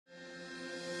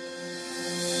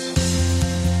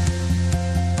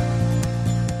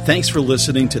Thanks for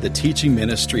listening to the teaching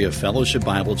ministry of Fellowship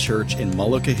Bible Church in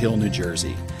Mullica Hill, New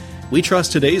Jersey. We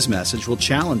trust today's message will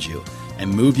challenge you and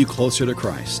move you closer to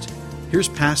Christ. Here's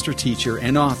pastor, teacher,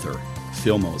 and author,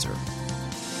 Phil Moser.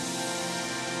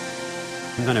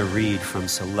 I'm going to read from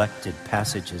selected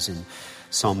passages in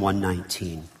Psalm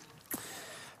 119.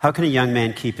 How can a young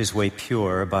man keep his way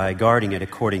pure? By guarding it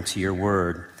according to your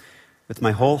word. With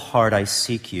my whole heart I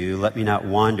seek you. Let me not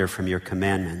wander from your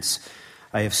commandments.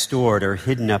 I have stored or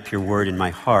hidden up your word in my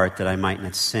heart that I might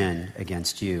not sin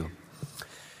against you.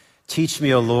 Teach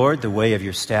me, O Lord, the way of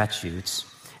your statutes,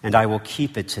 and I will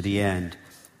keep it to the end.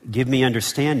 Give me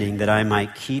understanding that I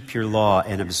might keep your law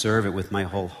and observe it with my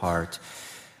whole heart.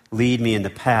 Lead me in the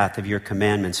path of your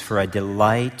commandments, for I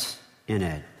delight in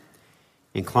it.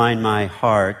 Incline my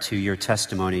heart to your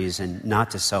testimonies and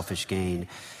not to selfish gain.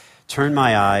 Turn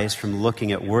my eyes from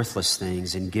looking at worthless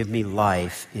things and give me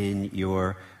life in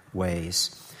your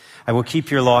ways. I will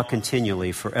keep your law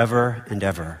continually forever and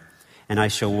ever, and I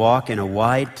shall walk in a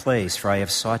wide place, for I have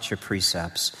sought your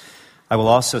precepts. I will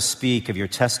also speak of your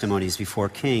testimonies before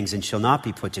kings and shall not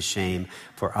be put to shame,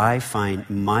 for I find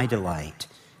my delight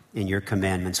in your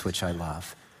commandments, which I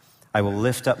love. I will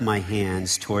lift up my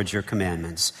hands towards your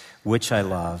commandments, which I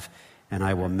love, and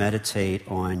I will meditate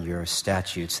on your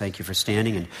statutes. Thank you for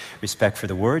standing in respect for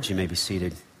the words. You may be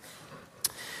seated.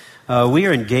 We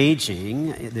are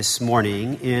engaging this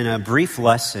morning in a brief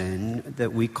lesson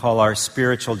that we call our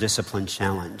Spiritual Discipline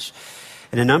Challenge.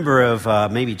 And a number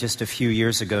of, maybe just a few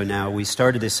years ago now, we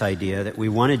started this idea that we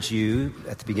wanted you,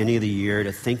 at the beginning of the year,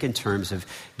 to think in terms of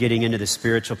getting into the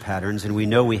spiritual patterns, and we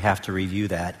know we have to review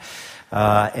that.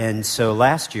 And so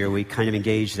last year, we kind of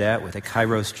engaged that with a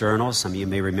Kairos journal. Some of you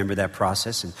may remember that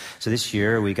process. And so this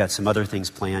year, we got some other things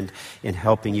planned in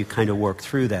helping you kind of work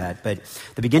through that. But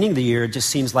the beginning of the year just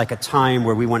seems like a time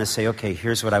where we want to say, okay,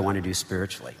 here's what I want to do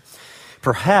spiritually.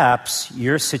 Perhaps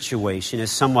your situation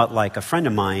is somewhat like a friend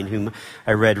of mine whom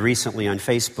I read recently on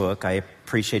Facebook. I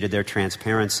appreciated their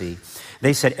transparency.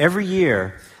 They said every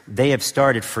year, they have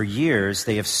started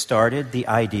the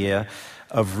idea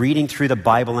of reading through the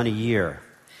Bible in a year,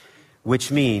 which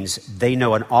means they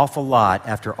know an awful lot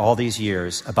after all these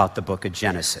years about the book of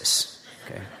Genesis.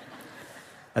 Okay,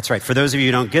 that's right. For those of you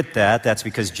who don't get that, that's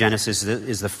because Genesis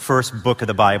is the first book of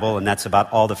the Bible, and that's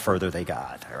about all the further they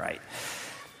got. All right.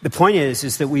 The point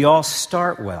is that we all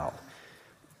start well,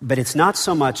 but it's not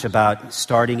so much about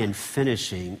starting and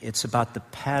finishing. It's about the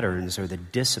patterns or the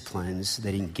disciplines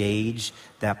that engage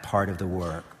that part of the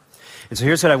work. And so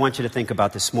here's what I want you to think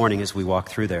about this morning as we walk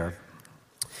through there.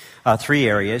 3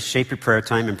 areas: shape your prayer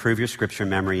time, improve your scripture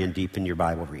memory, and deepen your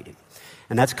Bible reading.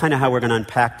 And that's kind of how we're going to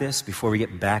unpack this before we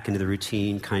get back into the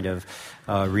routine kind of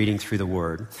reading through the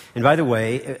Word. And by the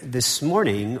way, this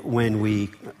morning when we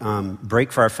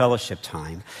break for our fellowship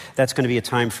time, that's going to be a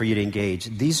time for you to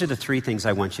engage. These are the 3 things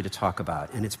I want you to talk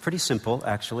about. And it's pretty simple,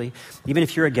 actually. Even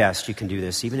if you're a guest, you can do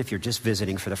this. Even if you're just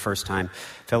visiting for the first time,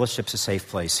 fellowship's a safe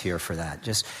place here for that.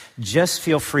 Just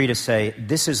feel free to say,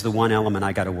 this is the one element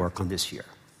I got to work on this year.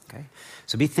 Okay?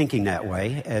 So be thinking that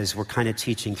way as we're kind of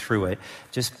teaching through it.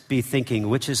 Just be thinking,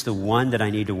 which is the one that I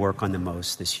need to work on the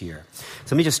most this year?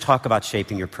 So let me just talk about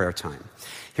shaping your prayer time.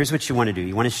 Here's what you want to do.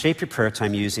 You want to shape your prayer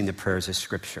time using the prayers of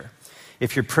Scripture.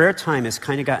 If your prayer time has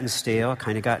kind of gotten stale,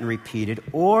 kind of gotten repeated,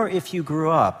 or if you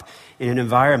grew up in an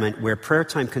environment where prayer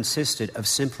time consisted of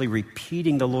simply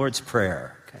repeating the Lord's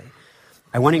Prayer, okay,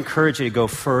 I want to encourage you to go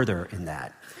further in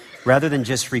that. Rather than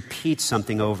just repeat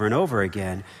something over and over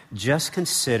again, just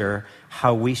consider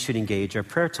how we should engage our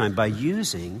prayer time by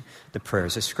using the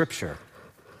prayers of Scripture.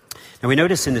 Now we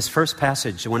notice in this first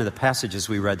passage, one of the passages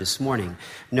we read this morning,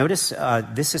 notice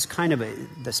this is kind of,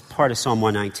 this part of Psalm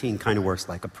 119 kind of works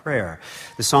like a prayer.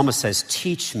 The psalmist says,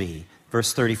 teach me.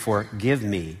 Verse 34, give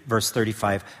me. Verse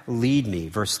 35, lead me.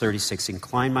 Verse 36,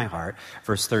 incline my heart.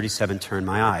 Verse 37, turn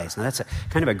my eyes. Now that's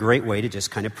kind of a great way to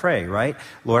just kind of pray, right?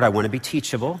 Lord, I want to be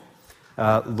teachable.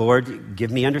 Lord,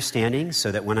 give me understanding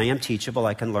so that when I am teachable,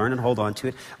 I can learn and hold on to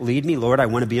it. Lead me, Lord. I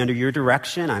want to be under your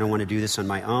direction. I don't want to do this on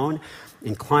my own.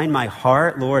 Incline my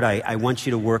heart. Lord, I want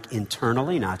you to work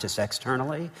internally, not just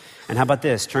externally. And how about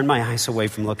this? Turn my eyes away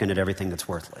from looking at everything that's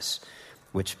worthless,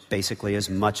 which basically is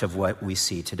much of what we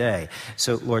see today.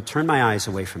 So, Lord, turn my eyes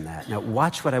away from that. Now,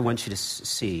 watch what I want you to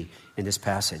see in this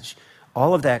passage.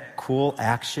 All of that cool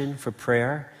action for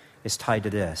prayer is tied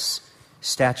to this: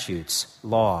 statutes,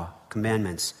 law,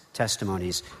 commandments,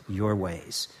 testimonies, your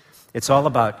ways. It's all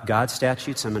about God's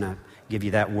statutes. I'm going to give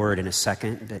you that word in a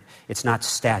second. That it's not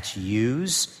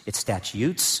statues, it's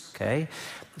statutes, okay?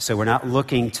 So we're not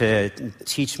looking to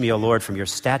teach me, O Lord, from your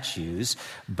statutes,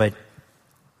 but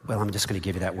Well, I'm just going to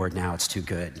give you that word now. It's too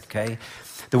good, okay?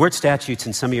 The word statutes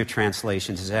in some of your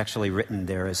translations is actually written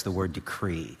there as the word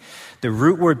decree. The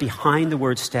root word behind the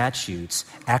word statutes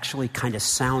actually kind of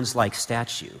sounds like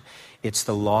statue. It's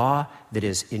the law that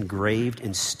is engraved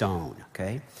in stone,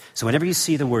 okay? So whenever you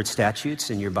see the word statutes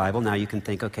in your Bible, now you can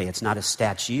think, okay, it's not a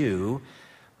statue,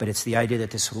 but it's the idea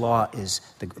that this law is,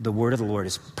 the word of the Lord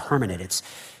is permanent.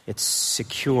 It's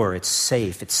secure, it's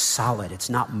safe, it's solid, it's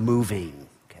not moving,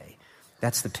 okay?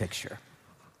 That's the picture.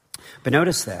 But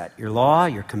notice that your law,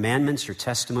 your commandments, your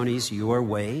testimonies, your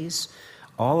ways,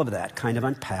 all of that kind of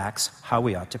unpacks how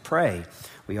we ought to pray.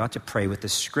 We ought to pray with the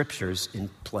scriptures in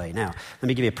play. Now, let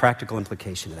me give you a practical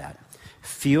implication of that.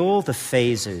 Fuel the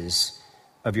phases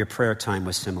of your prayer time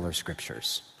with similar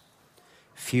scriptures.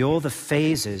 Fuel the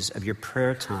phases of your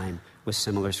prayer time with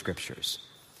similar scriptures.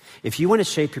 If you want to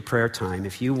shape your prayer time,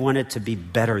 if you want it to be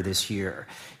better this year,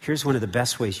 here's one of the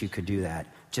best ways you could do that.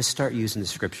 Just start using the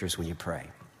scriptures when you pray.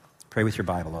 Pray with your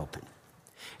Bible open.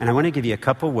 And I want to give you a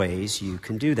couple ways you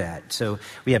can do that. So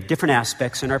we have different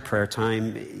aspects in our prayer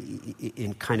time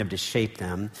in kind of to shape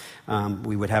them.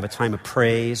 We would have a time of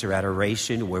praise or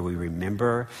adoration where we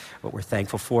remember what we're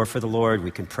thankful for the Lord.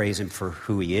 We can praise him for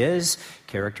who he is,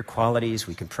 character qualities.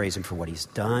 We can praise him for what he's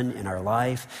done in our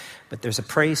life. But there's a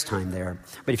praise time there.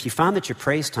 But if you found that your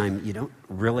praise time, you don't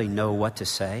really know what to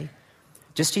say,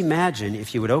 just imagine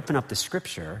if you would open up the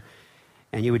scripture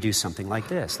and you would do something like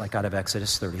this, like out of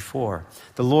Exodus 34.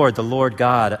 The Lord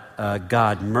God,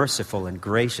 God, merciful and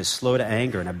gracious, slow to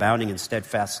anger and abounding in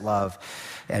steadfast love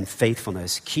and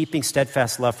faithfulness, keeping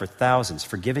steadfast love for thousands,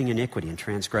 forgiving iniquity and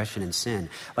transgression and sin.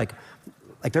 Like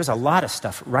there's a lot of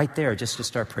stuff right there just to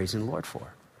start praising the Lord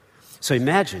for. So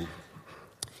imagine,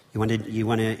 you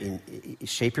want to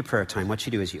shape your prayer time. What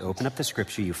you do is you open up the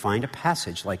scripture, you find a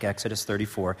passage like Exodus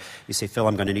 34. You say, Phil,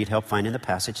 I'm going to need help finding the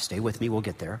passage. Stay with me, we'll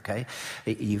get there, okay?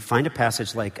 You find a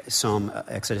passage like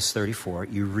Exodus 34.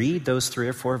 You read those 3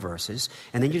 or 4 verses,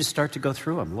 and then you just start to go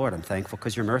through them. Lord, I'm thankful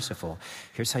because you're merciful.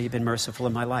 Here's how you've been merciful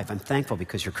in my life. I'm thankful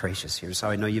because you're gracious. Here's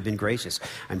how I know you've been gracious.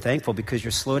 I'm thankful because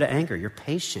you're slow to anger. You're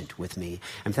patient with me.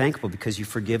 I'm thankful because you've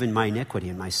forgiven my iniquity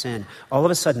and my sin. All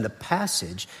of a sudden, the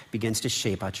passage begins to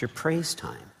shape out your praise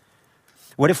time.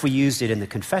 What if we used it in the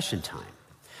confession time?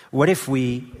 What if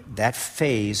that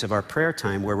phase of our prayer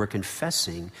time where we're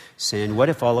confessing sin, what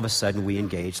if all of a sudden we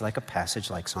engage like a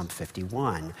passage like Psalm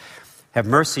 51? Have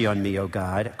mercy on me, O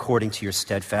God, according to your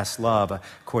steadfast love,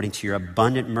 according to your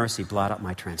abundant mercy, blot out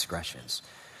my transgressions.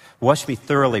 Wash me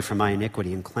thoroughly from my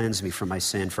iniquity and cleanse me from my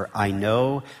sin, for I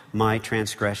know my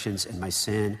transgressions and my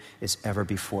sin is ever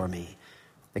before me.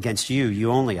 Against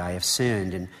you only, I have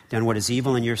sinned and done what is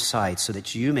evil in your sight, so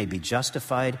that you may be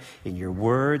justified in your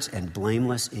words and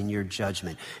blameless in your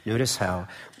judgment. Notice how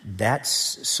that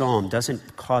psalm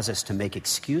doesn't cause us to make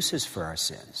excuses for our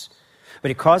sins, but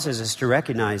it causes us to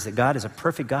recognize that God is a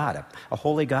perfect God, a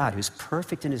holy God who's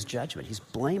perfect in his judgment. He's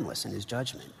blameless in his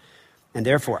judgment. And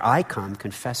therefore, I come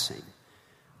confessing.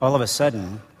 All of a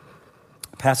sudden,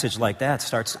 a passage like that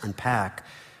starts to unpack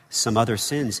some other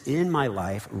sins in my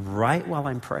life right while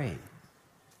I'm praying.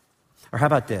 Or how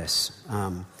about this?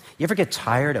 You ever get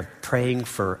tired of praying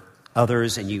for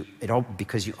others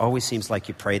because you always seems like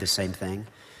you pray the same thing?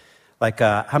 Like,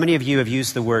 how many of you have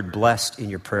used the word blessed in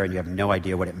your prayer and you have no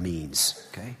idea what it means?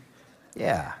 Okay?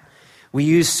 Yeah. We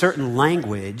use certain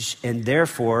language and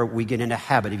therefore we get in a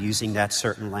habit of using that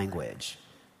certain language.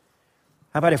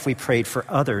 How about if we prayed for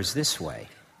others this way?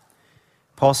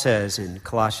 Paul says in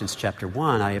Colossians chapter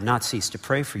 1, I have not ceased to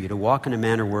pray for you to walk in a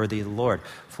manner worthy of the Lord,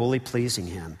 fully pleasing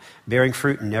him, bearing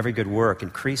fruit in every good work,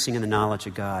 increasing in the knowledge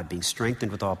of God, being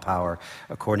strengthened with all power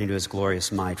according to his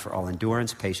glorious might, for all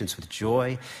endurance, patience with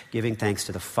joy, giving thanks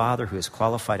to the Father who has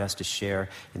qualified us to share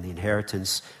in the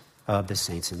inheritance of the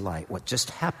saints in light. What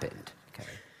just happened,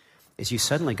 is you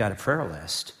suddenly got a prayer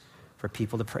list for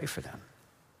people to pray for them.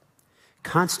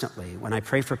 Constantly, when I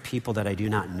pray for people that I do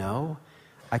not know,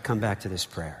 I come back to this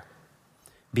prayer.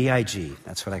 BIG,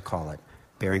 that's what I call it.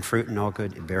 Bearing fruit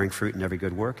in every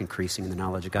good work, increasing in the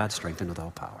knowledge of God, strengthened with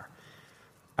all power.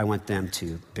 I want them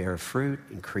to bear fruit,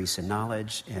 increase in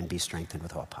knowledge, and be strengthened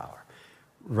with all power.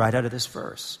 Right out of this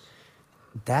verse.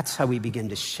 That's how we begin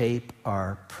to shape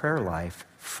our prayer life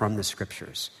from the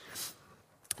scriptures.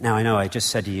 Now, I know I just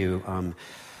said to you,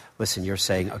 listen, you're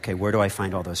saying, okay, where do I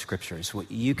find all those scriptures? Well,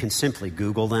 you can simply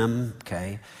Google them,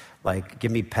 okay? Like,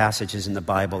 give me passages in the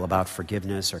Bible about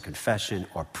forgiveness or confession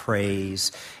or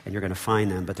praise, and you're going to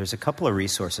find them. But there's a couple of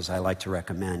resources I like to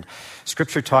recommend.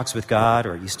 Scripture Talks with God,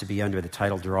 or it used to be under the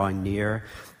title Drawing Near.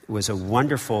 It was a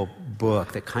wonderful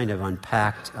book that kind of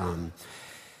unpacked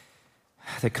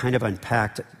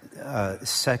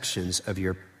sections of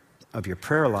your of your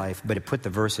prayer life, but it put the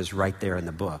verses right there in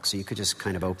the book. So you could just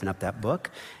kind of open up that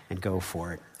book and go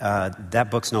for it.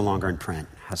 That book's no longer in print.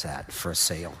 How's that for a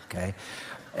sale, okay?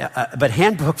 But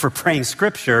Handbook for Praying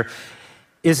Scripture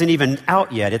isn't even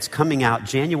out yet. It's coming out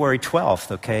January 12th,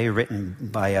 okay, written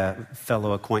by a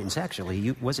fellow acquaintance. Actually,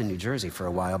 he was in New Jersey for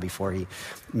a while before he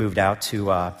moved out to,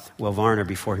 Varner,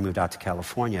 before he moved out to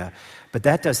California. But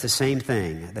that does the same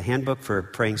thing. The Handbook for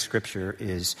Praying Scripture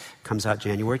comes out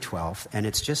January 12th, and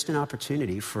it's just an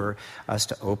opportunity for us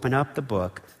to open up the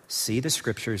book, see the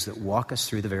scriptures that walk us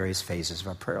through the various phases of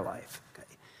our prayer life. Okay?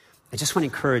 I just want to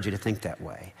encourage you to think that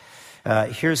way.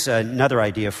 Here's another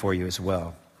idea for you as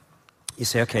well. You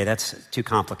say, okay, that's too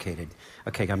complicated.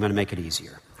 Okay, I'm going to make it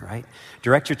easier, all right?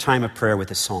 Direct your time of prayer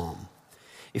with a psalm.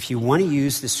 If you want to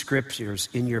use the scriptures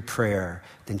in your prayer,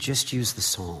 then just use the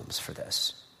Psalms for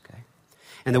this, okay?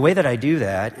 And the way that I do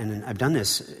that, and I've done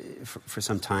this for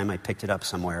some time, I picked it up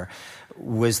somewhere,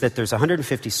 was that there's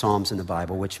 150 Psalms in the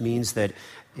Bible, which means that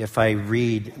if I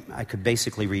could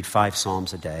basically read 5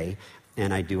 Psalms a day,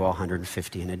 and I do all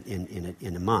 150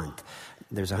 in a month.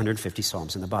 There's 150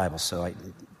 Psalms in the Bible, so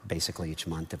basically each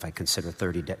month, if I consider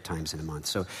 30 times in a month.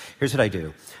 So here's what I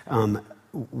do.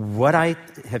 What I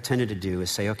have tended to do is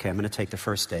say, okay, I'm going to take the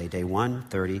first day, day 1,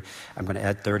 30. I'm going to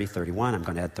add 30, 31. I'm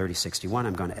going to add 30, 61.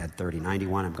 I'm going to add 30,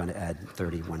 91. I'm going to add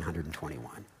 30,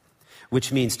 121.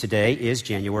 Which means today is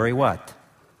January what?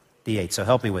 The 8th. So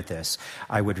help me with this.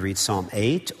 I would read Psalm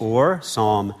 8 or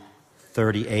Psalm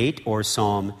 38 or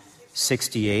Psalm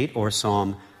 68 or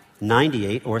Psalm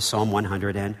 98 or Psalm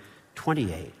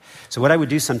 128. So what I would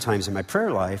do sometimes in my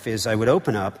prayer life is I would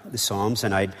open up the Psalms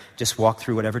and I'd just walk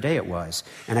through whatever day it was.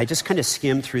 And I just kind of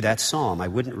skim through that psalm. I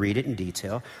wouldn't read it in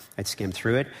detail. I'd skim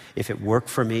through it. If it worked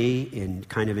for me in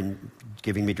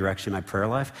giving me direction in my prayer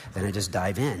life, then I just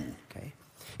dive in, okay?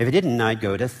 If it didn't, I'd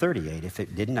go to 38. If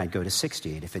it didn't, I'd go to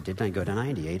 68. If it didn't, I'd go to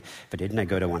 98. If it didn't, I'd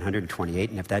go to 128.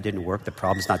 And if that didn't work, the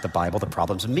problem's not the Bible, the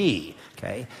problem's me,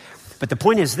 okay? But the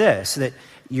point is this, that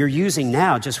you're using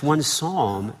now just one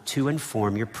psalm to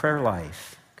inform your prayer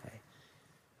life. Okay?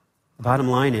 The bottom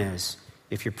line is,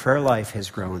 if your prayer life has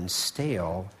grown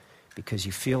stale because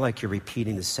you feel like you're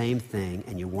repeating the same thing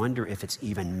and you wonder if it's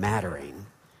even mattering,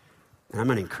 then I'm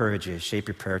going to encourage you to shape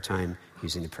your prayer time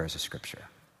using the prayers of Scripture.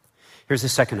 Here's the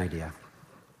second idea.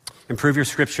 Improve your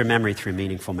Scripture memory through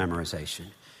meaningful memorization.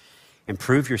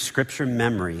 Improve your Scripture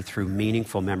memory through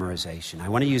meaningful memorization. I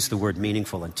want to use the word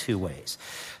meaningful in 2 ways.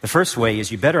 The first way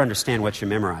is you better understand what you're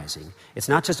memorizing. It's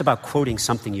not just about quoting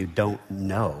something you don't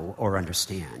know or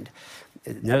understand.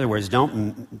 In other words,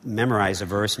 don't memorize a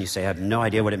verse and you say, I have no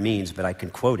idea what it means, but I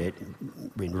can quote it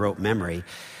in rote memory.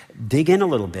 Dig in a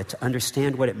little bit to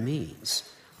understand what it means.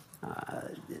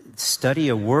 Study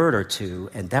a word or two,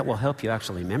 and that will help you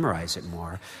actually memorize it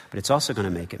more, but it's also going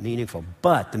to make it meaningful.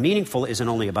 But the meaningful isn't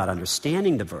only about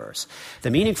understanding the verse.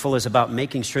 The meaningful is about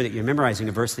making sure that you're memorizing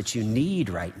a verse that you need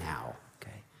right now.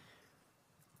 Okay?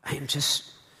 I am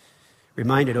just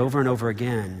reminded over and over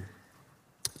again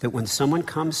that when someone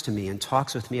comes to me and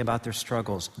talks with me about their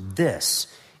struggles, this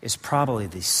is probably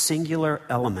the singular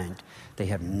element they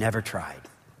have never tried.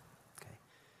 Okay?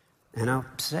 And I'll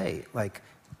say,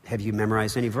 have you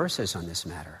memorized any verses on this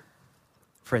matter?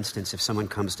 For instance, if someone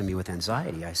comes to me with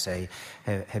anxiety, I say,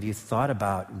 have you thought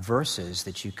about verses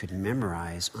that you could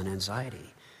memorize on anxiety?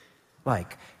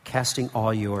 Like, casting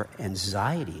all your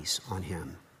anxieties on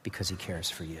him because he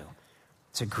cares for you.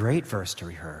 It's a great verse to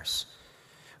rehearse.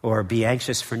 Or be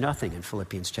anxious for nothing in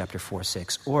Philippians chapter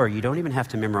 4:6. Or you don't even have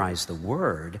to memorize the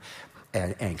word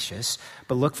anxious,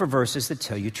 but look for verses that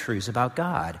tell you truths about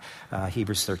God.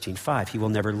 Hebrews 13:5. He will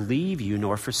never leave you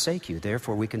nor forsake you.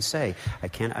 Therefore we can say,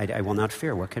 I will not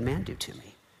fear. What can man do to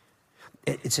me?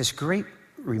 It's this great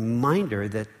reminder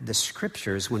that the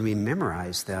scriptures, when we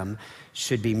memorize them,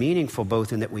 should be meaningful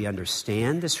both in that we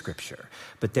understand the scripture,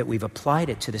 but that we've applied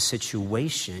it to the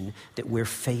situation that we're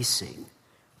facing.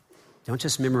 Don't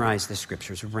just memorize the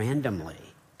scriptures randomly.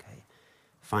 Okay?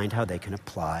 Find how they can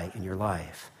apply in your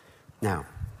life. Now,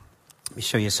 let me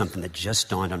show you something that just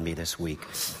dawned on me this week.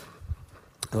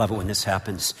 I love it when this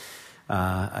happens.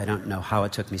 I don't know how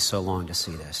it took me so long to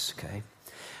see this, okay?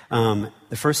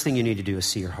 The first thing you need to do is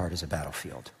see your heart as a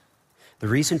battlefield. The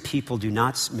reason people do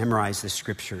not memorize the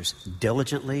scriptures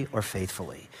diligently or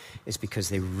faithfully is because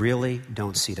they really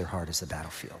don't see their heart as the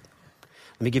battlefield.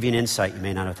 Let me give you an insight you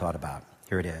may not have thought about.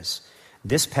 Here it is.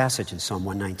 This passage in Psalm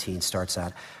 119 starts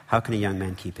out, how can a young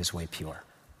man keep his way pure?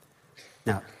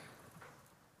 Now,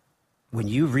 when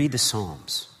you read the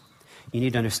Psalms, you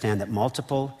need to understand that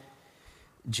multiple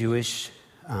Jewish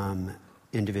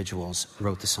individuals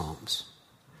wrote the Psalms.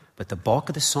 But the bulk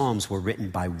of the Psalms were written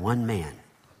by one man,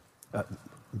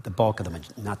 the bulk of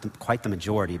quite the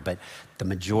majority, but the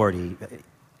majority,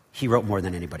 he wrote more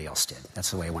than anybody else did.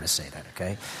 That's the way I want to say that,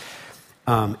 okay?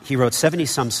 He wrote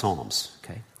 70-some Psalms,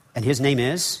 okay? And his name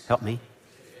is, help me,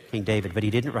 King David, but he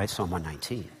didn't write Psalm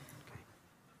 119.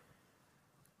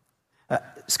 Okay?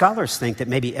 Scholars think that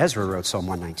maybe Ezra wrote Psalm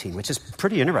 119, which is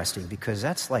pretty interesting because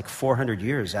that's like 400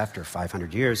 years after,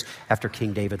 500 years after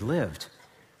King David lived.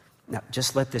 Now,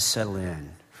 just let this settle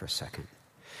in for a second.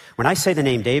 When I say the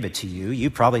name David to you, you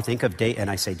probably think of David, and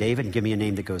I say David, and give me a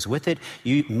name that goes with it.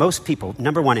 Most people,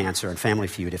 number one answer in Family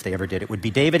Feud, if they ever did it, would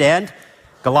be David and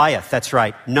Goliath. That's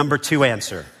right. Number two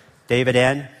answer, David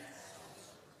and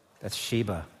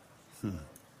Bathsheba.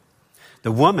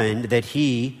 The woman that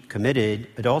he committed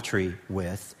adultery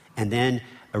with and then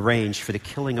arranged for the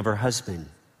killing of her husband.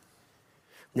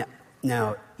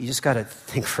 Now you just got to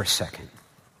think for a second.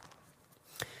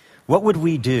 What would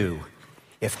we do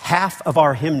if half of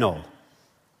our hymnal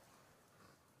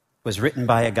was written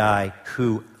by a guy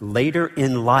who later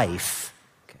in life,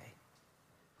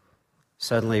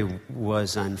 suddenly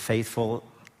was unfaithful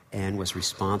and was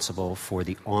responsible for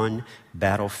the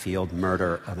on-battlefield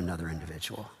murder of another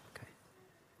individual?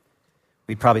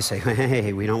 We'd probably say,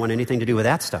 hey, we don't want anything to do with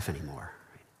that stuff anymore.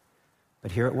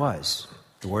 But here it was,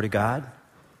 the Word of God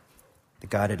that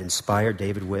God had inspired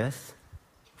David with.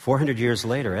 400 years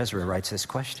later, Ezra writes this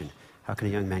question: how can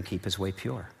a young man keep his way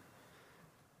pure?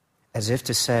 As if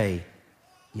to say,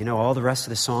 you know, all the rest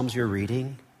of the Psalms you're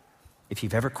reading, if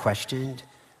you've ever questioned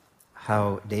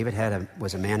how David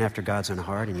was a man after God's own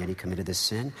heart and yet he committed this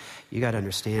sin, you got to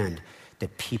understand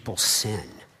that people sin,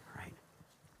 right?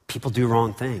 People do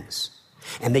wrong things.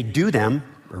 And they do them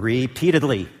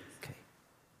repeatedly. Okay.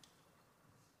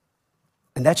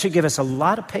 And that should give us a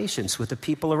lot of patience with the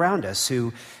people around us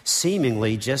who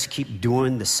seemingly just keep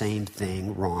doing the same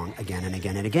thing wrong again and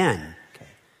again and again. Okay.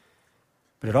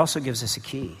 But it also gives us a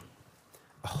key,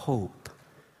 a hope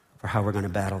for how we're going to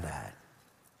battle that.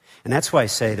 And that's why I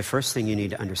say the first thing you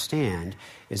need to understand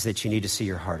is that you need to see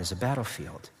your heart as a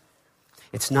battlefield.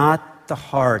 It's not the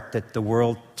heart that the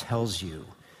world tells you.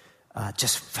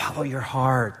 Just follow your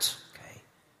heart. Okay.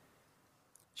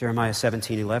 Jeremiah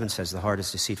 17:11 says, the heart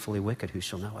is deceitfully wicked, who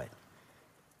shall know it?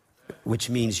 Which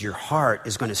means your heart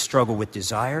is going to struggle with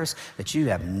desires that you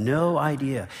have no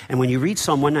idea. And when you read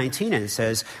Psalm 119 and it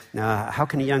says, how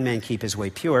can a young man keep his way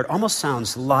pure? It almost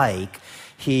sounds like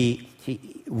we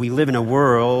live in a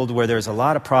world where there's a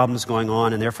lot of problems going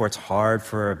on and therefore it's hard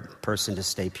for a person to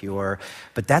stay pure.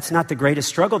 But that's not the greatest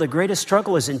struggle. The greatest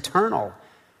struggle is internal.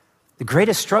 The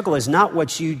greatest struggle is not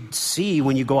what you see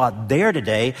when you go out there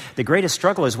today. The greatest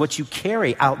struggle is what you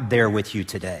carry out there with you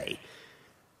today.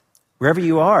 Wherever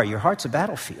you are, your heart's a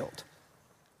battlefield.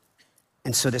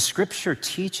 And so the scripture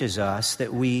teaches us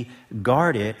that we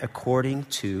guard it according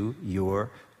to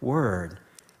your word.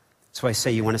 That's why I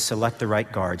say you want to select the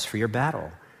right guards for your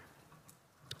battle.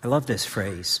 I love this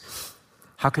phrase.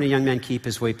 How can a young man keep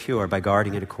his way pure? By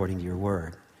guarding it according to your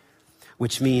word.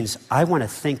 Which means I want to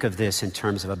think of this in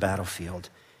terms of a battlefield,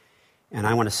 and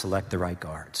I want to select the right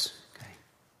guards. Okay?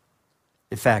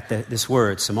 In fact, this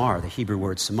word, samar, the Hebrew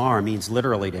word samar, means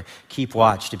literally to keep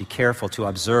watch, to be careful, to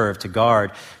observe, to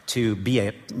guard, to be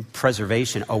a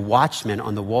preservation, a watchman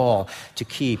on the wall, to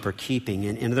keep or keeping.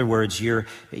 In other words, you're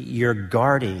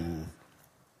guarding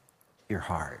your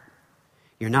heart.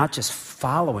 You're not just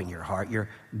following your heart, you're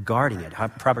guarding it.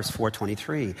 Proverbs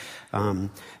 4:23,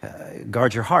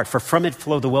 guard your heart, for from it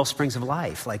flow the well springs of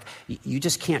life. Like, you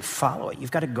just can't follow it.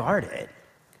 You've got to guard it.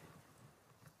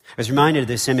 I was reminded of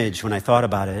this image when I thought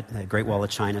about it. The Great Wall of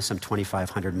China, some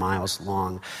 2,500 miles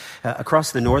long.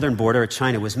 Across the northern border of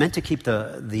China was meant to keep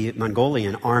the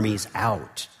Mongolian armies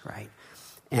out, right?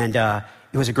 And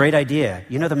it was a great idea.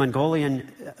 You know, the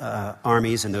Mongolian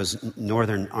armies and those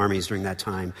northern armies during that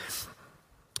time,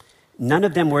 none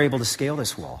of them were able to scale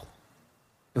this wall.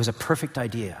 It was a perfect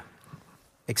idea,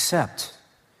 except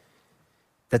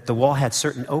that the wall had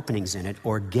certain openings in it,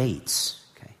 or gates.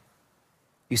 Okay.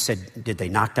 You said, did they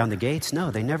knock down the gates?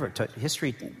 No, they never.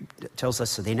 History tells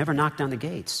us that they never knocked down the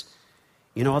gates.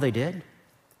 You know all they did?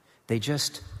 They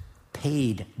just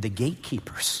paid the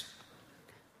gatekeepers.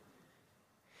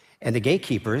 And the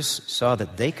gatekeepers saw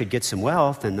that they could get some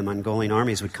wealth, and the Mongolian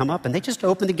armies would come up, and they just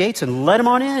opened the gates and let them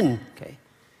on in. Okay.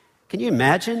 Can you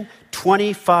imagine?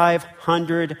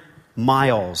 2,500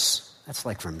 miles. That's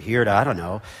like from here to, I don't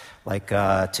know, like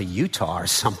to Utah or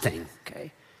something,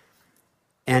 okay?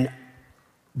 And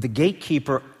the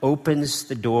gatekeeper opens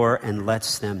the door and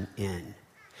lets them in.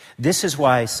 This is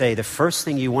why I say the first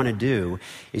thing you want to do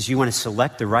is you want to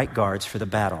select the right guards for the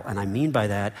battle. And I mean by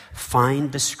that,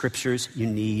 find the scriptures you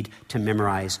need to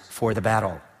memorize for the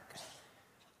battle.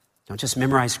 Don't just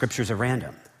memorize scriptures at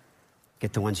random.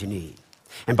 Get the ones you need.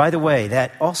 And by the way,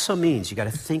 that also means, you got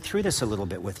to think through this a little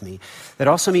bit with me, that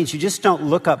also means you just don't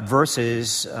look up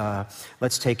verses,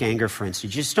 let's take anger for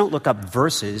instance, you just don't look up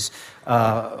verses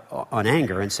on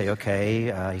anger and say, okay,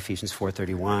 Ephesians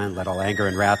 4:31, let all anger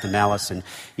and wrath and malice and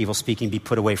evil speaking be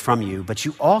put away from you, but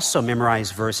you also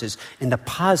memorize verses in the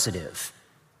positive,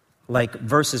 like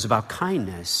verses about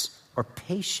kindness or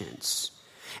patience.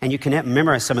 And you can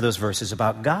memorize some of those verses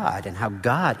about God and how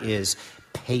God is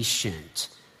patient.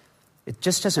 It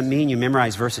just doesn't mean you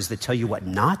memorize verses that tell you what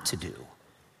not to do.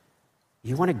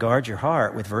 You want to guard your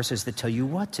heart with verses that tell you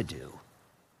what to do.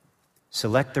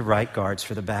 Select the right guards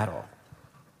for the battle.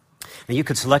 Now, you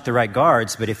could select the right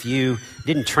guards, but if you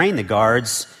didn't train the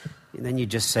guards, then you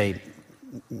just say,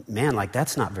 man, like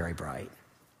that's not very bright.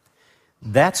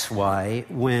 That's why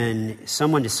when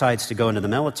someone decides to go into the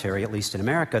military, at least in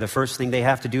America, the first thing they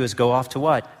have to do is go off to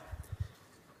what?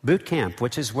 Boot camp,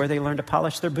 which is where they learn to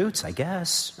polish their boots, I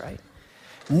guess, right?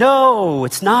 No,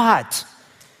 it's not.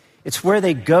 It's where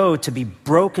they go to be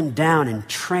broken down and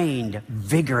trained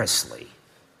vigorously.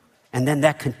 And then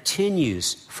that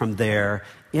continues from there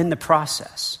in the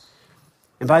process.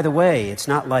 And by the way, it's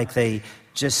not like they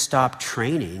just stop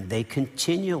training. They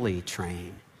continually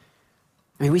train.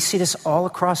 I mean, we see this all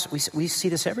across, we see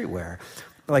this everywhere.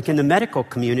 Like in the medical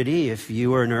community, if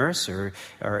you are a nurse or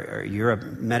you're a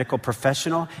medical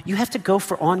professional, you have to go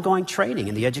for ongoing training.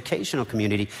 In the educational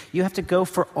community, you have to go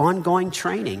for ongoing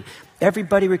training.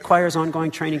 Everybody requires ongoing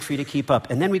training for you to keep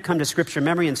up. And then we come to scripture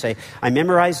memory and say, I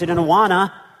memorized it in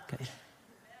Awana. Okay.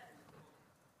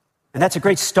 And that's a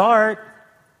great start.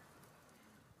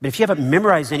 But if you haven't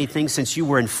memorized anything since you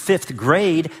were in 5th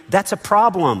grade, that's a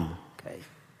problem.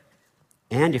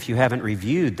 And if you haven't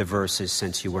reviewed the verses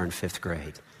since you were in 5th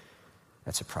grade,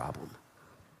 that's a problem.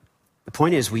 The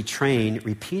point is we train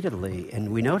repeatedly,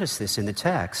 and we notice this in the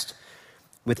text.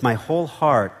 With my whole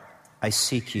heart I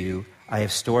seek you. I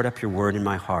have stored up your word in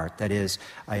my heart. That is,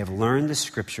 I have learned the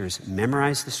scriptures,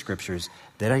 memorized the scriptures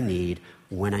that I need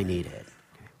when I need it.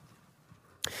 Okay.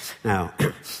 Now,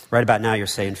 right about now you're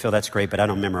saying, Phil, that's great, but I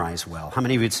don't memorize well. How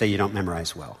many of you would say you don't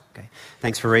memorize well? Okay.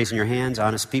 Thanks for raising your hands,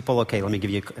 honest people. Okay, let me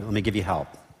give you help.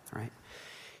 All right.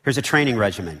 Here's a training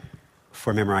regimen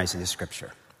for memorizing the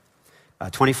scripture.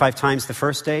 25 times the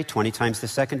first day, 20 times the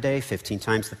second day, 15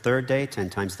 times the third day, 10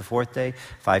 times the fourth day,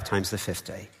 5 times the fifth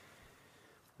day.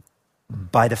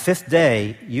 By the 5th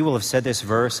day, you will have said this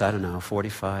verse, I don't know,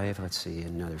 45, let's see,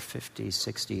 another 50,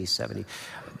 60, 70,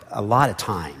 a lot of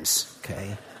times,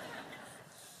 okay?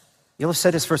 You'll have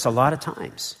said this verse a lot of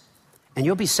times. And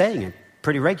you'll be saying it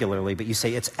pretty regularly, but you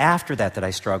say, it's after that I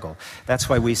struggle. That's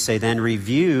why we say then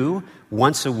review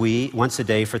once a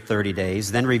day for 30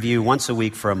 days, then review once a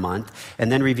week for a month,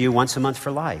 and then review once a month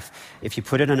for life. If you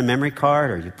put it on a memory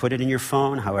card or you put it in your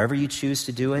phone, however you choose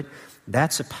to do it,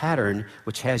 that's a pattern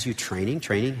which has you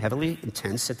training heavily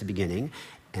intense at the beginning,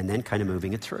 and then kind of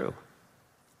moving it through.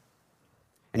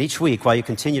 And each week, while you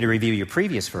continue to review your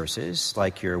previous verses,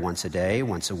 like your once a day,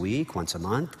 once a week, once a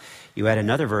month, you add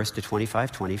another verse to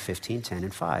 25, 20, 15, 10,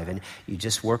 and 5. And you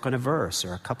just work on a verse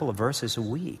or a couple of verses a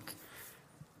week.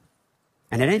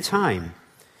 And at any time,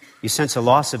 you sense a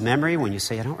loss of memory when you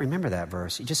say, I don't remember that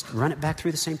verse. You just run it back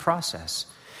through the same process.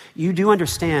 You do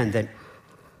understand that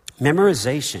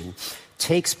memorization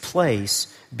takes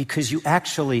place because you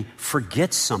actually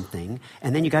forget something,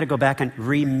 and then you got to go back and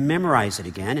rememorize it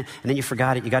again, and then you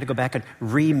forgot it, you got to go back and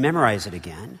rememorize it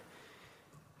again.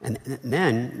 And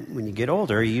then, when you get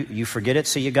older, you forget it,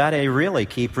 so you got to really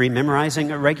keep rememorizing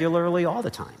it regularly all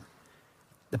the time.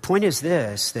 The point is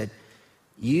this, that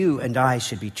you and I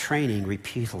should be training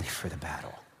repeatedly for the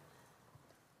battle.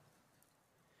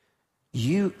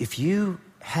 If you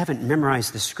haven't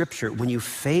memorized the scripture, when you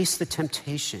face the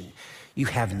temptation, you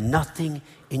have nothing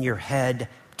in your head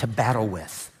to battle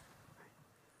with.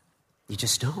 You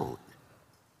just don't.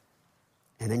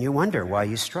 And then you wonder why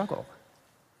you struggle.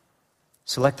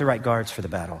 Select the right guards for the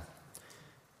battle.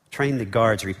 Train the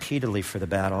guards repeatedly for the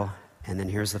battle. And then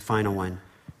here's the final one.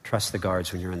 Trust the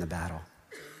guards when you're in the battle.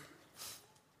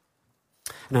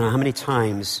 I don't know how many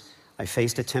times I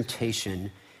faced a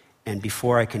temptation, and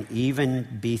before I can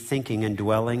even be thinking and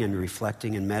dwelling and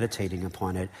reflecting and meditating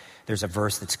upon it, there's a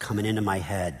verse that's coming into my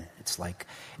head. It's like,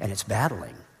 and it's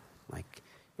battling.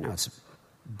 It's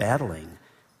battling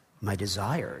my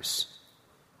desires.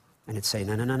 And it's saying,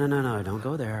 no, don't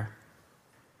go there.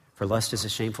 For lust is a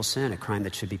shameful sin, a crime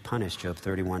that should be punished. Job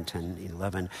 31, 10,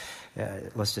 11.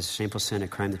 Lust is a shameful sin, a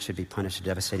crime that should be punished, a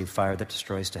devastating fire that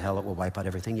destroys to hell. It will wipe out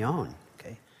everything you own.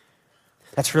 Okay?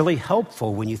 That's really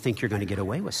helpful when you think you're going to get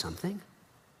away with something.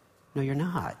 No, you're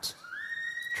not.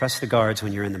 Trust the guards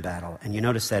when you're in the battle. And you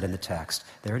notice that in the text.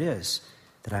 There it is,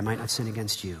 that I might not sin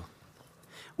against you.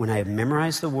 When I have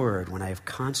memorized the word, when I have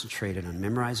concentrated on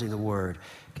memorizing the word,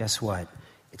 guess what?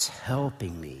 It's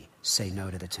helping me say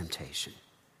no to the temptation.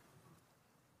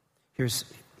 Here'd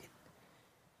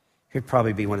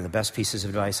probably be one of the best pieces of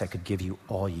advice I could give you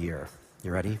all year.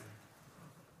 You ready?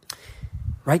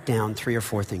 Write down 3 or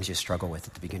 4 things you struggle with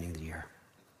at the beginning of the year.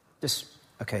 Just,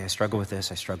 okay, I struggle with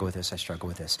this, I struggle with this, I struggle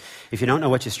with this. If you don't know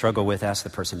what you struggle with, ask the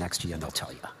person next to you and they'll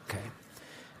tell you, okay?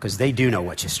 Because they do know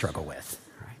what you struggle with,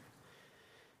 right?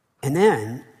 And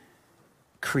then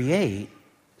create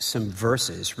some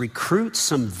verses, recruit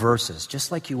some verses,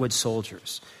 just like you would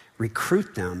soldiers.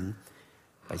 Recruit them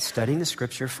by studying the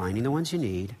scripture, finding the ones you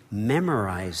need,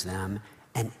 memorize them,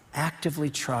 and actively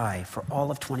try for all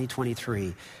of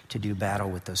 2023 to do battle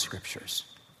with those scriptures.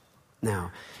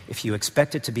 Now, if you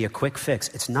expect it to be a quick fix,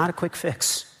 it's not a quick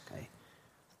fix, okay?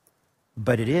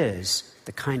 But it is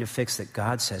the kind of fix that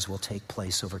God says will take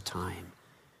place over time.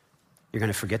 You're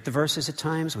going to forget the verses at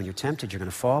times. When you're tempted, you're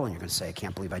going to fall, and you're going to say, I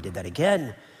can't believe I did that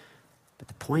again. But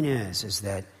the point is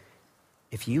that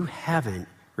if you haven't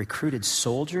recruited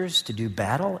soldiers to do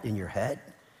battle in your head,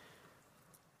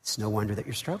 it's no wonder that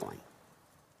you're struggling.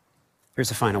 Here's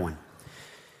the final one.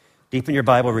 Deepen your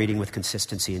Bible reading with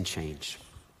consistency and change.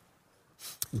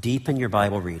 Deepen your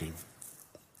Bible reading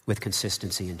with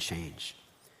consistency and change.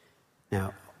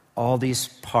 Now, all these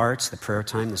parts, the prayer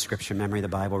time, the scripture memory, the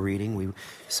Bible reading,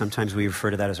 sometimes we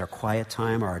refer to that as our quiet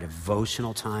time or our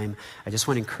devotional time. I just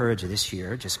want to encourage you this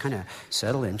year, just kind of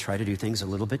settle in, try to do things a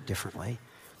little bit differently.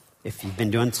 If you've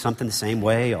been doing something the same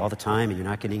way all the time and you're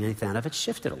not getting anything out of it,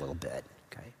 shift it a little bit,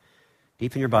 okay?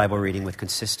 Deepen your Bible reading with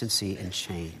consistency and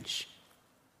change.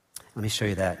 Let me show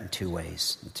you that in 2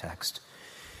 ways in the text.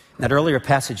 In that earlier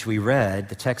passage we read,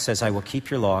 the text says, I will keep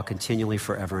your law continually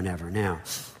forever and ever. Now,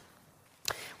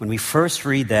 when we first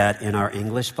read that in our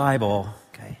English Bible,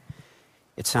 okay,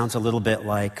 it sounds a little bit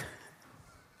like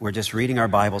we're just reading our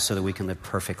Bible so that we can live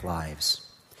perfect lives.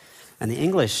 And the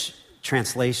English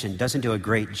translation doesn't do a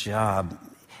great job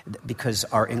because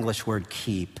our English word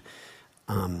keep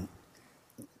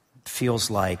feels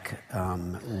like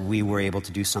we were able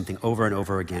to do something over and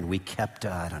over again. We kept,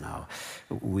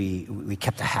 we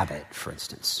kept a habit, for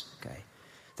instance, okay?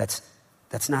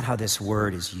 That's not how this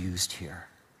word is used here.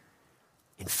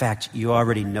 In fact, you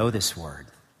already know this word,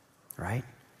 right?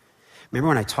 Remember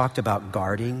when I talked about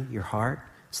guarding your heart?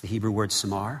 It's the Hebrew word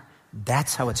samar.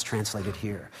 That's how it's translated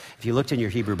here. If you looked in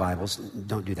your Hebrew Bibles,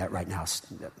 don't do that right now.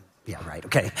 Yeah, right,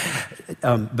 okay.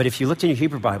 But if you looked in your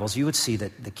Hebrew Bibles, you would see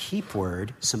that the keep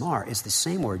word, samar, is the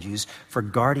same word used for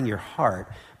guarding your heart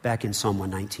back in Psalm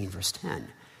 119, verse 10.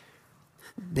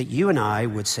 That you and I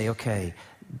would say, okay,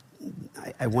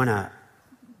 I want to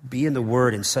be in the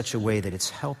Word in such a way that it's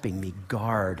helping me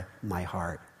guard my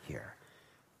heart here.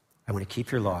 I want to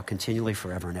keep your law continually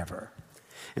forever and ever.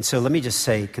 And so let me just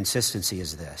say consistency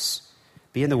is this.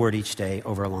 Be in the Word each day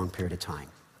over a long period of time.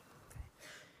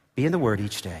 Be in the Word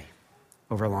each day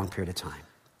over a long period of time.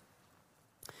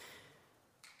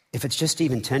 If it's just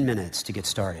even 10 minutes to get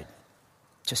started,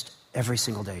 just every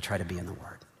single day try to be in the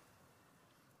Word.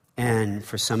 And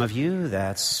for some of you,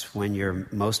 that's when you're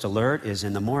most alert is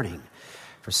in the morning.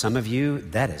 For some of you,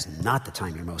 that is not the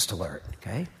time you're most alert,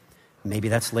 okay? Maybe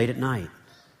that's late at night.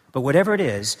 But whatever it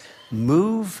is,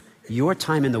 move your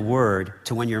time in the Word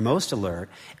to when you're most alert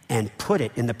and put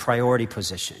it in the priority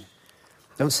position.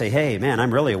 Don't say, hey, man,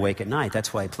 I'm really awake at night.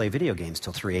 That's why I play video games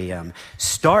till 3 a.m.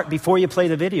 Start before you play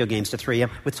the video games to 3 a.m.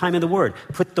 with time in the Word.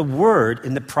 Put the Word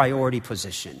in the priority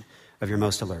position of your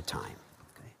most alert time.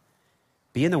 Okay?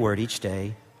 Be in the Word each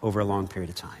day over a long period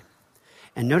of time.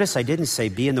 And notice I didn't say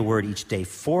be in the Word each day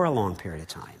for a long period of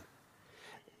time.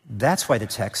 That's why the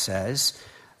text says,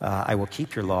 I will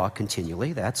keep your law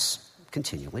continually. That's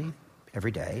continually,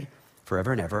 every day,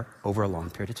 forever and ever, over a long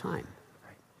period of time.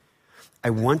 Right? I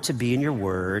want to be in your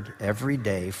Word every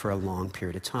day for a long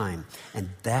period of time. And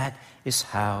that is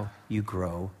how you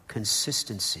grow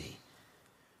consistency.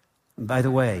 And by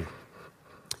the way,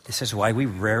 this is why we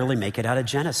rarely make it out of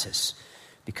Genesis,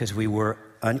 because we were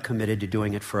uncommitted to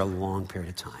doing it for a long period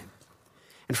of time.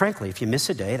 And frankly, if you miss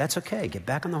a day, that's okay. Get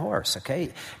back on the horse,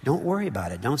 okay? Don't worry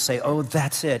about it. Don't say, oh,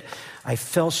 that's it. I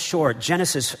fell short.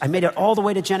 I made it all the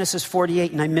way to Genesis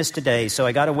 48 and I missed a day, so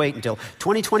I got to wait until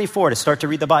 2024 to start to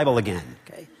read the Bible again,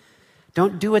 okay?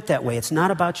 Don't do it that way. It's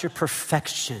not about your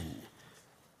perfection.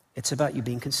 It's about you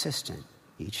being consistent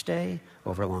each day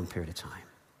over a long period of time.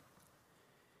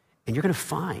 And you're going to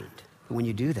find that when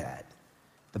you do that,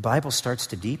 the Bible starts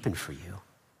to deepen for you.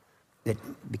 it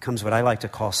becomes what I like to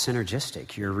call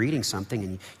synergistic. You're reading something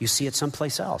and you see it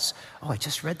someplace else. Oh, I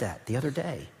just read that the other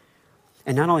day.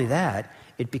 And not only that,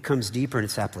 it becomes deeper in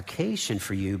its application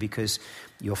for you because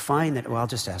you'll find that, well, I'll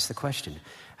just ask the question.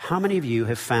 How many of you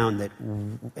have found that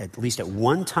at least at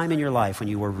one time in your life when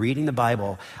you were reading the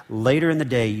Bible, later in the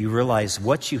day you realized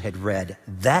what you had read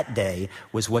that day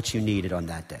was what you needed on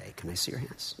that day? Can I see your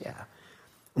hands? Yeah.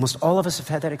 Almost all of us have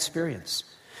had that experience,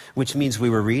 which means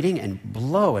we were reading and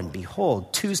lo and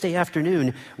behold, Tuesday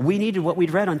afternoon, we needed what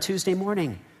we'd read on Tuesday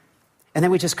morning. And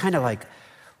then we just kind of like,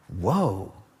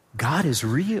 whoa, God is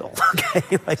real.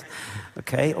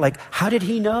 Like, how did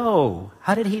he know?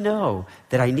 How did he know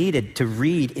that I needed to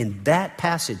read in that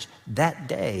passage that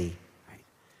day? Right?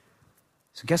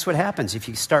 So guess what happens? If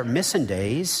you start missing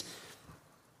days,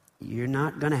 you're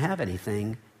not going to have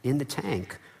anything in the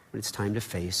tank when it's time to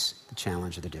face the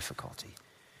challenge or the difficulty.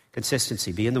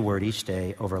 Consistency, be in the Word each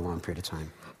day over a long period of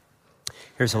time.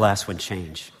 Here's the last one,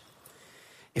 change.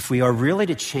 If we are really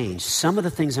to change some of the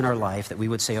things in our life that we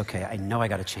would say, okay, I know I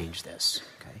got to change this,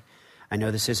 okay? I know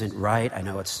this isn't right, I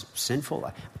know it's sinful,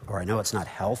 or I know it's not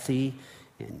healthy,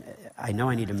 and I know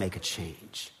I need to make a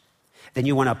change. Then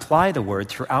you want to apply the Word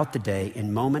throughout the day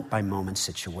in moment-by-moment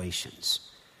situations.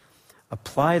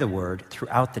 Apply the Word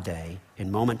throughout the day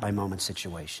in moment-by-moment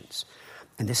situations.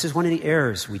 And this is one of the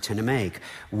errors we tend to make.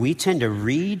 We tend to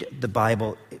read the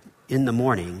Bible in the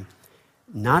morning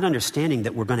not understanding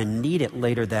that we're going to need it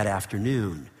later that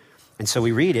afternoon. And so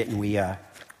we read it and we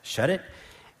shut it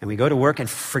and we go to work and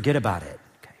forget about it.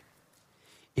 Okay.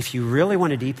 If you really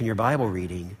want to deepen your Bible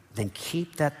reading, then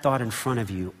keep that thought in front of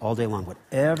you all day long.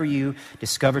 Whatever you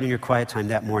discovered in your quiet time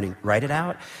that morning, write it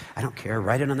out. I don't care.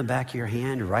 Write it on the back of your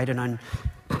hand. Write it on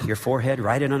your forehead.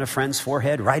 Write it on a friend's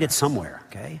forehead. Write it somewhere,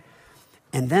 okay?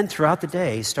 And then throughout the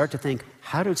day, start to think,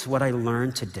 how does what I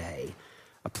learned today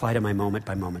apply to my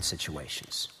moment-by-moment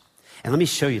situations? And let me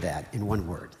show you that in one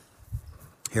word.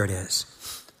 Here it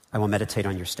is. I will meditate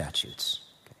on your statutes.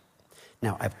 Okay.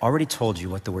 Now, I've already told you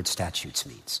what the word statutes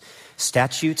means.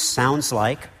 Statutes sounds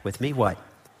like, with me, what?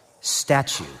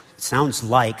 Statue. It sounds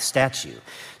like statue.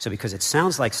 So because it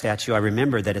sounds like statue, I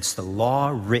remember that it's the law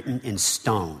written in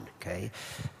stone, okay?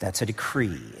 That's a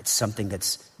decree. It's something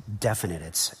that's definite.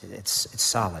 It's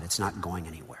solid. It's not going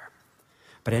anywhere.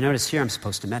 But I notice here I'm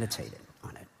supposed to meditate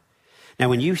on it. Now,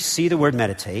 when you see the word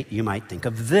meditate, you might think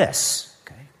of this,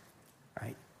 okay?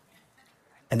 Right?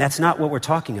 And that's not what we're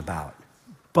talking about.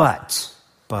 But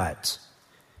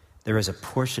there is a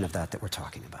portion of that we're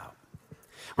talking about.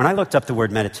 When I looked up the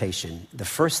word meditation, the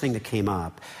first thing that came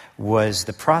up was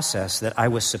the process that I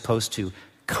was supposed to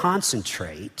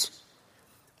concentrate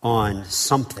on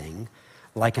something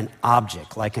like an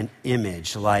object, like an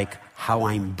image, like how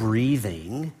I'm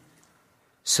breathing,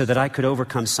 so that I could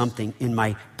overcome something in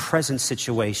my present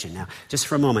situation. Now, just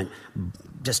for a moment,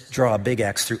 just draw a big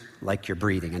X through, like you're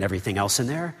breathing and everything else in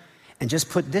there, and just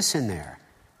put this in there.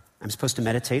 I'm supposed to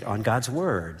meditate on God's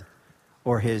word,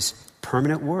 or his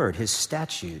permanent word, his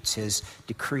statutes, his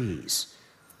decrees.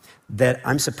 That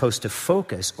I'm supposed to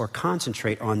focus or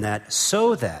concentrate on that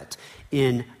so that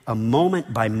in a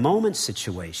moment-by-moment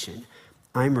situation,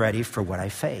 I'm ready for what I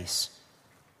face.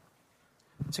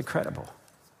 It's incredible.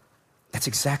 That's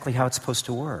exactly how it's supposed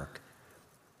to work.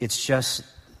 It's just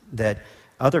that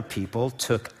other people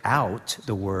took out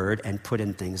the word and put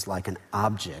in things like an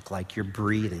object, like you're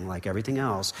breathing, like everything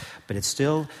else, but it's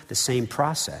still the same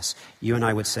process. You and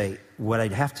I would say, what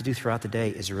I'd have to do throughout the day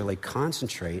is really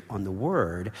concentrate on the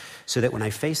word so that when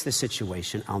I face the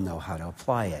situation, I'll know how to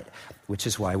apply it, which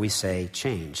is why we say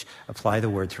change. Apply the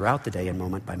word throughout the day in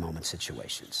moment-by-moment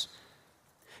situations.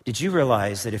 Did you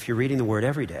realize that if you're reading the word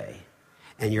every day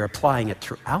and you're applying it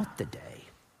throughout the day,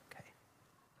 okay,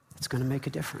 it's going to make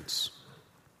a difference.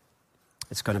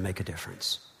 It's going to make a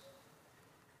difference.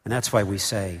 And that's why we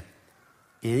say,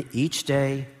 each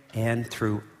day and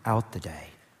throughout the day.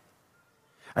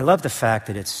 I love the fact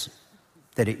that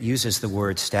it uses the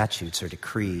word statutes or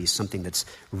decrees, something that's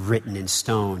written in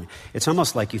stone. It's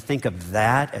almost like you think of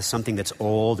that as something that's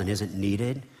old and isn't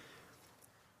needed.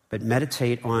 But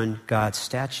meditate on God's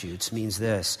statutes means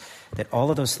this, that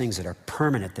all of those things that are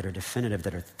permanent, that are definitive,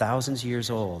 that are thousands of years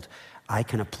old, I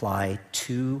can apply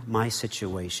to my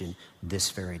situation this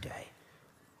very day.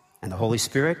 And the Holy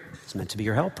Spirit is meant to be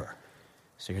your helper,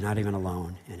 so you're not even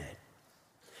alone in it.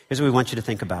 Here's what we want you to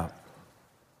think about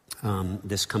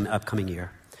this upcoming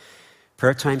year.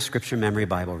 Prayer time, scripture, memory,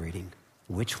 Bible reading.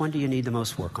 Which one do you need the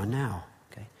most work on now?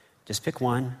 Okay, just pick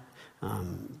one.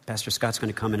 Pastor Scott's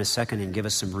going to come in a second and give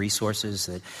us some resources,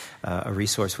 a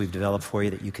resource we've developed for you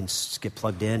that you can get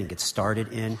plugged in and get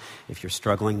started in if you're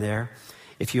struggling there.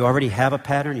 If you already have a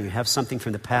pattern, or you have something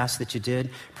from the past that you did,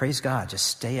 praise God, just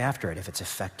stay after it if it's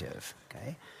effective,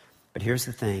 okay? But here's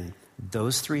the thing,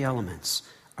 those three elements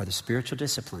are the spiritual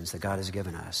disciplines that God has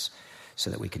given us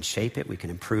so that we can shape it, we can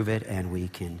improve it, and we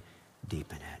can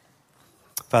deepen it.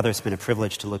 Father, it's been a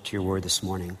privilege to look to your word this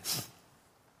morning.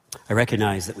 I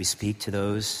recognize that we speak to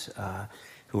those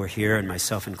who are here, and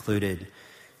myself included,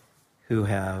 who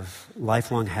have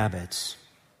lifelong habits,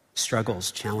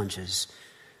 struggles, challenges,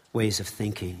 ways of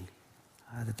thinking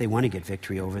that they want to get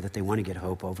victory over, that they want to get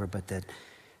hope over, but that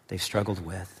they've struggled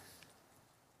with.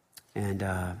 And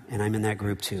I'm in that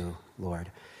group too,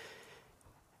 Lord.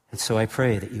 And so I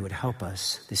pray that you would help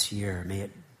us this year. May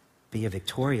it be a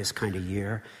victorious kind of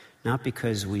year, not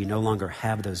because we no longer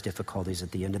have those difficulties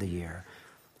at the end of the year,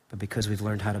 but because we've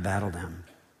learned how to battle them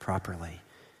properly.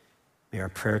 May our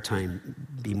prayer time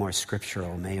be more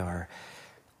scriptural. May our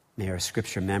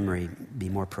scripture memory be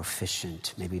more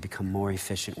proficient. May we become more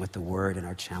efficient with the word and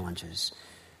our challenges.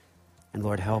 And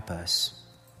Lord, help us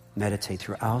meditate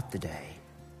throughout the day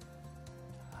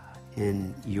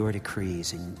in your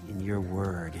decrees, in your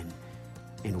word,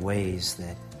 in ways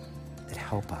that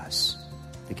help us,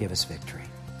 that give us victory.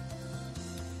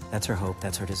 That's our hope,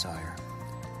 that's our desire.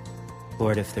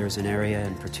 Lord, if there's an area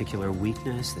in particular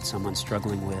weakness that someone's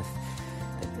struggling with,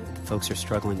 that folks are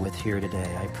struggling with here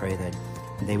today, I pray that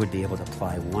they would be able to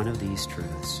apply one of these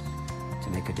truths to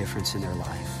make a difference in their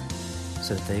life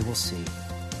so that they will see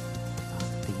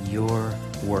that you're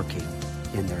working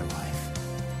in their life.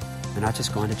 They're not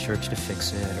just going to church to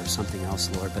fix it or something else,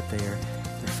 Lord, but they're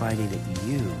finding that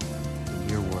you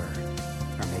and your word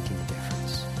are making a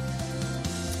difference.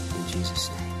 In Jesus'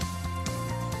 name.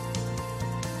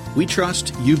 We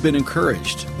trust you've been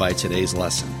encouraged by today's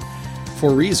lesson.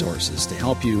 For resources to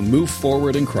help you move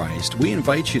forward in Christ, we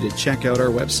invite you to check out our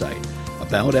website,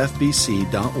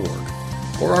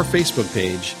 aboutfbc.org, or our Facebook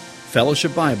page,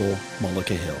 Fellowship Bible,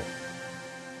 Mullica Hill.